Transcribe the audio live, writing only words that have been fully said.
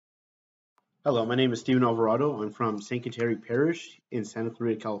Hello, my name is Stephen Alvarado. I'm from St. Kateri Parish in Santa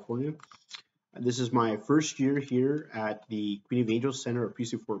Clarita, California. This is my first year here at the Queen of Angels Center of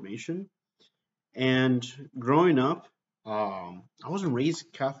Priesthood Formation. And growing up, I wasn't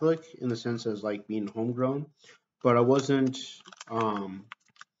raised Catholic in the sense as like being homegrown, but I wasn't um,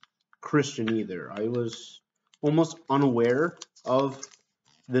 Christian either. I was almost unaware of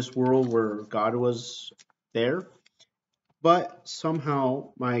this world where God was there. But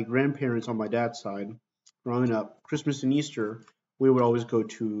somehow, my grandparents on my dad's side, growing up, Christmas and Easter, we would always go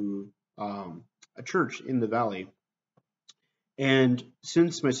to a church in the valley. And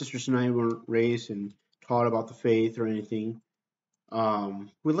since my sisters and I weren't raised and taught about the faith or anything,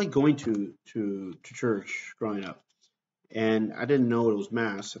 we like going to church growing up. And I didn't know it was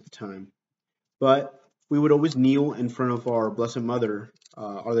Mass at the time. But we would always kneel in front of our Blessed Mother,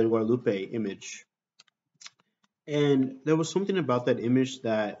 Our Lady of Guadalupe image. And there was something about that image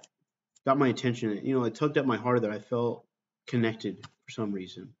that got my attention. It tugged at my heart that I felt connected for some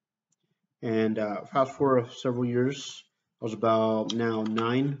reason. And fast forward several years, I was about now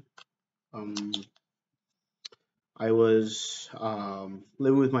 9. Um, I was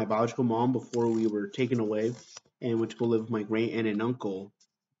living with my biological mom before we were taken away and went to go live with my great aunt and uncle.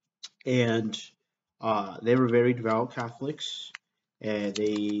 And they were very devout Catholics. And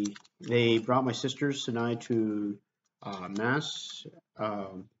they brought my sisters and I to Mass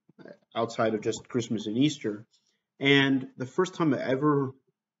um, outside of just Christmas and Easter. And the first time I ever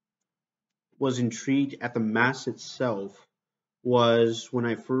was intrigued at the Mass itself was when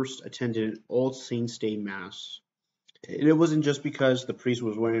I first attended All Saints Day Mass. And it wasn't just because the priest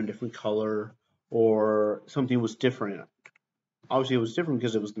was wearing a different color or something was different. Obviously, it was different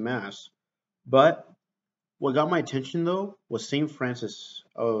because it was the Mass. But what got my attention, though, was St. Francis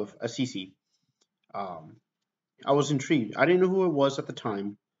of Assisi. Um, I was intrigued. I didn't know who it was at the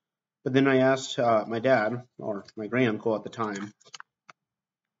time, but then I asked my dad, or my great uncle at the time.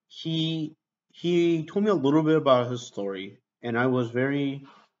 He told me a little bit about his story, and I was very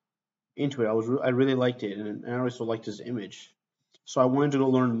into it. I really liked it, and I also liked his image. So I wanted to go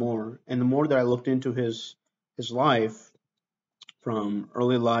learn more. And the more that I looked into his life, from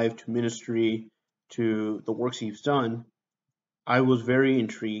early life to ministry to the works he's done, I was very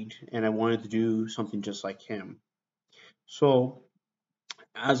intrigued, and I wanted to do something just like him. So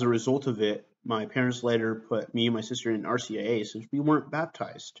as a result of it, my parents later put me and my sister in RCIA since we weren't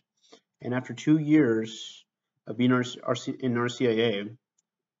baptized. And after 2 years of being in RCIA,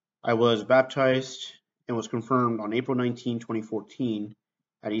 I was baptized and was confirmed on April 19, 2014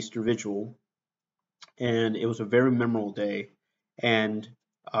 at Easter Vigil. And it was a very memorable day. And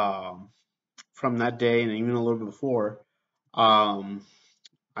um, from that day, and even a little bit before, um,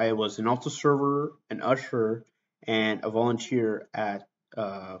 I was an altar server, an usher, and a volunteer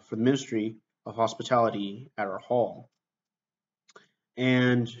for the ministry of hospitality at our hall.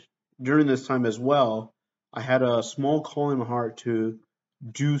 And during this time as well, I had a small call in my heart to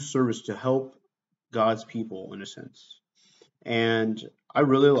do service to help God's people in a sense. And I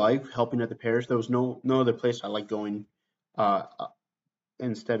really like helping at the parish. There was no other place I like going uh,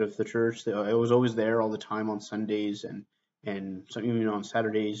 instead of the church. I was always there all the time on Sundays and some even on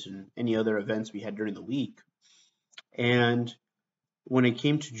Saturdays and any other events we had during the week. And when it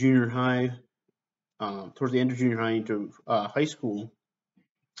came to junior high, towards the end of junior high into high school,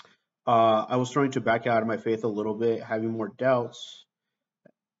 I was starting to back out of my faith a little bit, having more doubts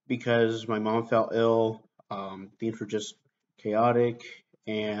because my mom felt ill. Things were just chaotic,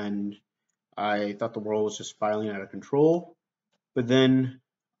 and I thought the world was just spiraling out of control. But then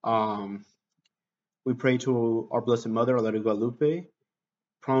um, we prayed to our Blessed Mother, Our Lady of Guadalupe,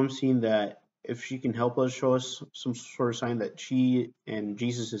 promising that if she can help us, show us some sort of sign that she and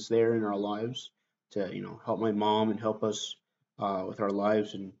Jesus is there in our lives to, help my mom and help us with our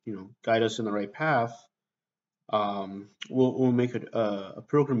lives and, guide us in the right path, we'll make a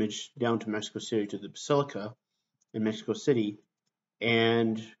pilgrimage down to Mexico City to the Basilica in Mexico City.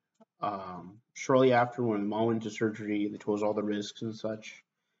 And shortly after, when my mom went into surgery, they told us all the risks and such.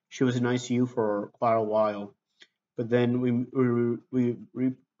 She was in ICU for quite a while, but then we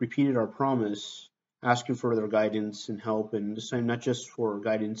repeated our promise, asking for their guidance and help, and this time not just for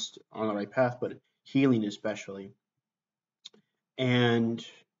guidance on the right path, but healing especially. And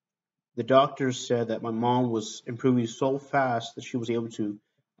the doctors said that my mom was improving so fast that she was able to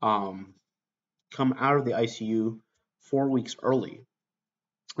um, come out of the ICU 4 weeks early.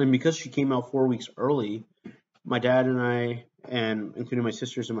 And because she came out 4 weeks early, my dad and I, and including my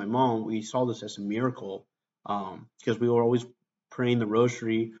sisters and my mom, we saw this as a miracle because we were always praying the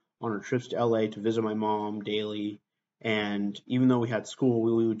rosary on our trips to LA to visit my mom daily. And even though we had school,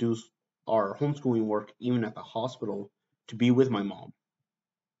 we would do our homeschooling work even at the hospital to be with my mom.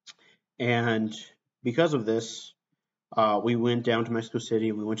 And because of this, we went down to Mexico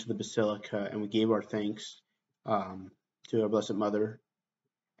City, we went to the Basilica, and we gave our thanks um, to our Blessed Mother.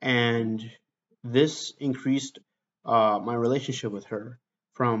 And this increased my relationship with her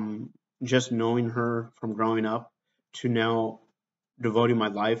from just knowing her from growing up to now devoting my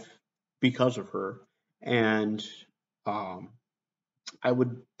life because of her. And um, I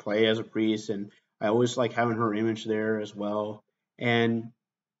would play as a priest, and I always like having her image there as well. And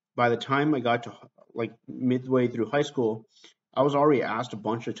by the time I got to like midway through high school, I was already asked a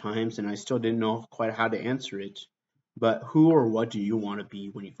bunch of times, and I still didn't know quite how to answer it. But who or what do you want to be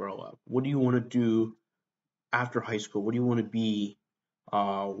when you grow up? What do you want to do after high school? What do you want to be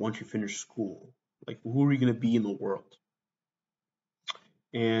once you finish school? Like, who are you going to be in the world?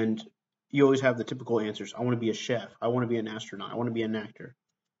 And you always have the typical answers. I want to be a chef. I want to be an astronaut. I want to be an actor.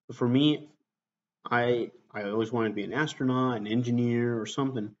 But for me, I always wanted to be an astronaut, an engineer, or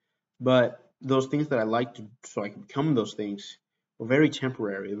something. But those things that I liked to, so I could become those things, were very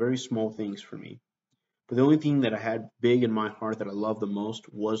temporary, very small things for me. But the only thing that I had big in my heart that I loved the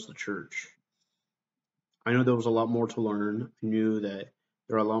most was the church. I know there was a lot more to learn. I knew that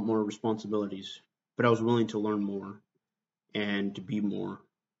there are a lot more responsibilities, but I was willing to learn more and to be more,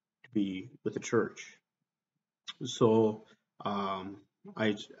 to be with the church. So um,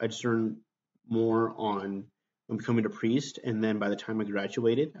 I just learned more on becoming a priest, and then by the time I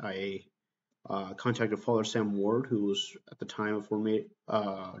graduated, I contacted Father Sam Ward, who was at the time a former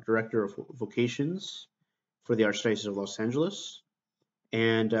director of vocations for the Archdiocese of Los Angeles,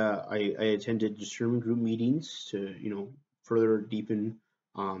 and I attended discernment group meetings to further deepen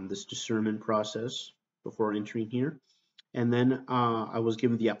this discernment process before entering here. And then I was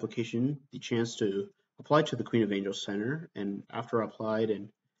given the application, the chance to apply to the Queen of Angels Center. And after I applied, and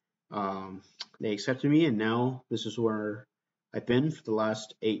they accepted me, and now this is where I've been for the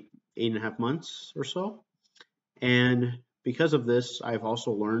last eight and a half months or so. And because of this, I've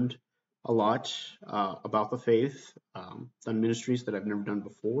also learned a lot about the faith, done ministries that I've never done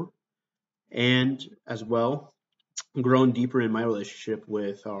before, and as well grown deeper in my relationship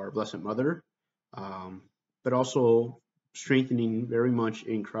with our Blessed Mother, but also strengthening very much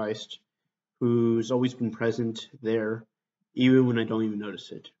in Christ, who's always been present there, even when I don't even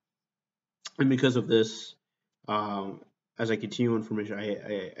notice it. And because of this, um, as I continue on formation,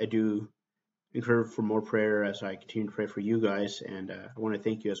 I do encourage for more prayer as I continue to pray for you guys, and I want to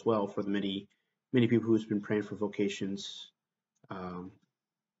thank you as well for the many people who's been praying for vocations, um,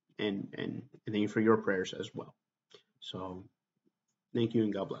 and thank you for your prayers as well. So thank you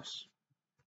and God bless.